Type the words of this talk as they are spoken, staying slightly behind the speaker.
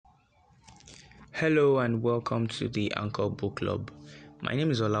Hello and welcome to the Anchor Book Club. My name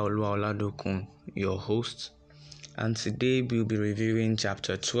is Olaoluwa Oladokun, your host, and today we'll be reviewing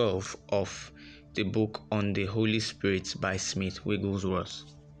chapter 12 of the book on the Holy Spirit by Smith Wigglesworth.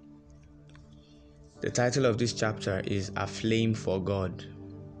 The title of this chapter is AFLAME for God.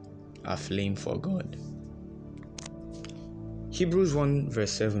 AFLAME for God. Hebrews 1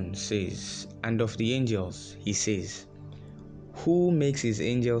 verse 7 says, "And of the angels, he says, who makes his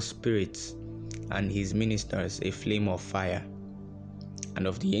angels spirits and his ministers a flame of fire." And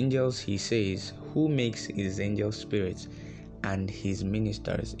of the angels, he says, who makes his angels spirits and his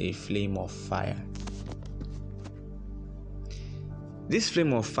ministers a flame of fire. This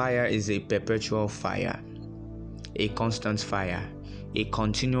flame of fire is a perpetual fire, a constant fire, a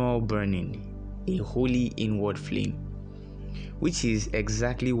continual burning, a holy inward flame, which is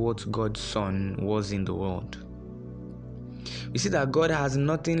exactly what God's Son was in the world. We see that God has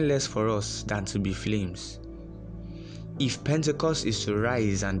nothing less for us than to be flames. If Pentecost is to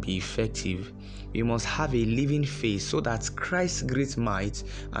rise and be effective, we must have a living faith so that Christ's great might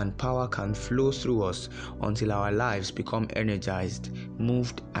and power can flow through us until our lives become energized,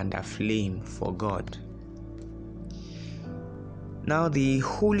 moved, and aflame for God. Now, the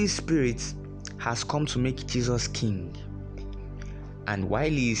Holy Spirit has come to make Jesus King, and while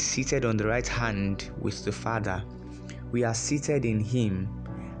he is seated on the right hand with the Father, we are seated in him,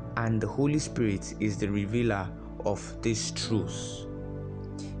 and the Holy Spirit is the revealer of these truths.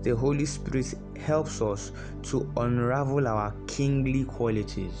 The Holy Spirit helps us to unravel our kingly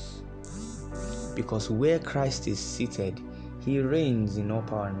qualities, because where Christ is seated, he reigns in all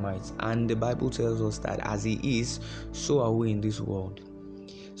power and might, and the Bible tells us that as he is, so are we in this world.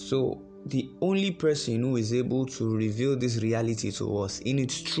 So the only person who is able to reveal this reality to us in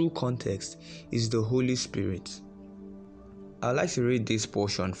its true context is the Holy Spirit. I'd like to read this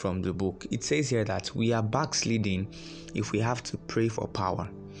portion from the book. It says here that we are backsliding if we have to pray for power,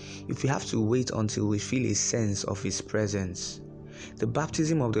 if we have to wait until we feel a sense of his presence. The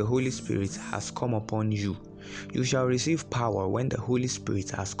baptism of the Holy Spirit has come upon you. You shall receive power when the Holy Spirit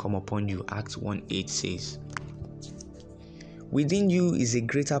has come upon you, Acts 1:8 says. Within you is a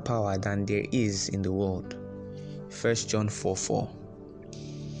greater power than there is in the world, 1 John 4:4.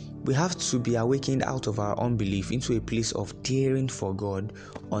 We have to be awakened out of our unbelief into a place of daring for God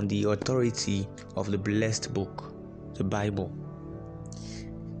on the authority of the blessed book, the Bible.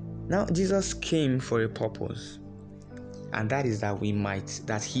 Now, Jesus came for a purpose, and that is that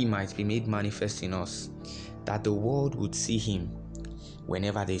he might be made manifest in us, that the world would see him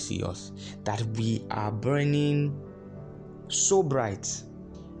whenever they see us, that we are burning so bright.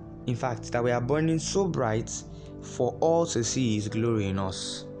 In fact, that we are burning so bright for all to see his glory in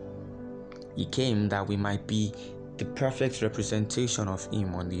us. He came that we might be the perfect representation of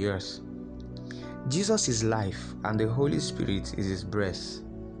him on the earth. Jesus is life, and the Holy Spirit is his breath.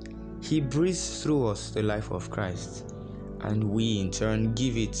 He breathes through us the life of Christ, and we in turn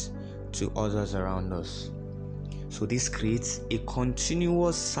give it to others around us. So this creates a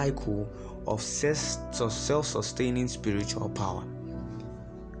continuous cycle of self-sustaining spiritual power.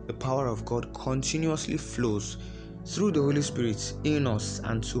 The power of God continuously flows through the Holy Spirit in us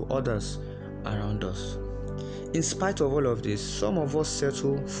and to others around us. In spite of all of this, some of us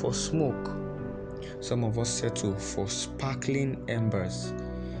settle for smoke, some of us settle for sparkling embers,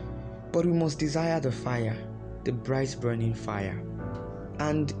 but we must desire the fire, the bright burning fire.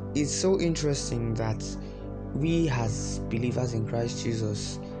 And it's so interesting that we as believers in Christ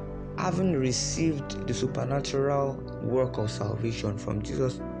Jesus, having received the supernatural work of salvation from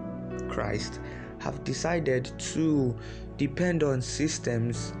Jesus Christ, have decided to depend on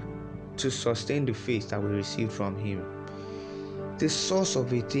systems to sustain the faith that we received from him. The source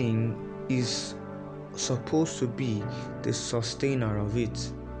of a thing is supposed to be the sustainer of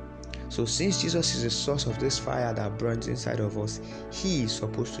it. So since Jesus is the source of this fire that burns inside of us, he is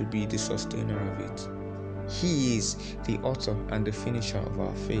supposed to be the sustainer of it. He is the author and the finisher of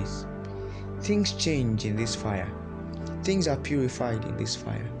our faith. Things change in this fire. Things are purified in this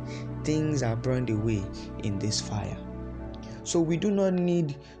fire. Things are burned away in this fire. So we do not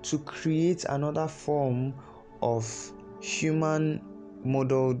need to create another form of human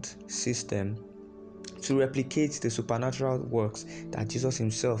modeled system to replicate the supernatural works that Jesus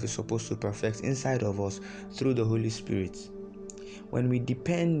himself is supposed to perfect inside of us through the Holy Spirit. When we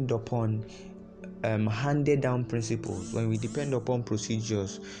depend upon handed down principles, when we depend upon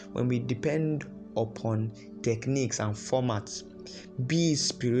procedures, when we depend upon techniques and formats, be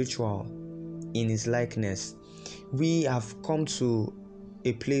spiritual in his likeness, we have come to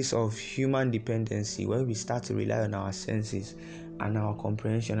a place of human dependency where we start to rely on our senses and our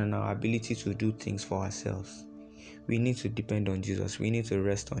comprehension and our ability to do things for ourselves. We need to depend on Jesus. We need to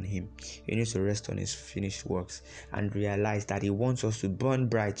rest on Him. We need to rest on His finished works and realize that He wants us to burn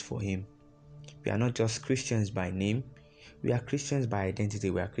bright for Him. We are not just Christians by name. We are Christians by identity.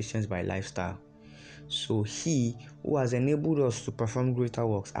 We are Christians by lifestyle. So He who has enabled us to perform greater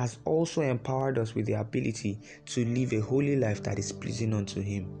works has also empowered us with the ability to live a holy life that is pleasing unto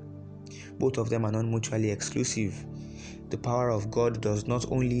Him. Both of them are not mutually exclusive. The power of God does not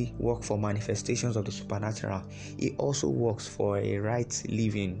only work for manifestations of the supernatural, it also works for a right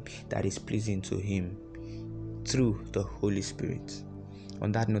living that is pleasing to Him through the Holy Spirit.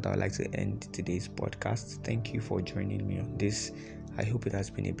 On that note, I would like to end today's podcast. Thank you for joining me on this. I hope it has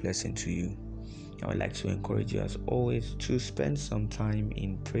been a blessing to you. I would like to encourage you, as always, to spend some time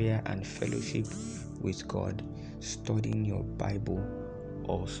in prayer and fellowship with God, studying your Bible.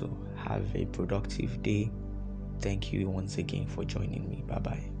 Also, have a productive day. Thank you once again for joining me.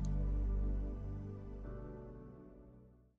 Bye-bye.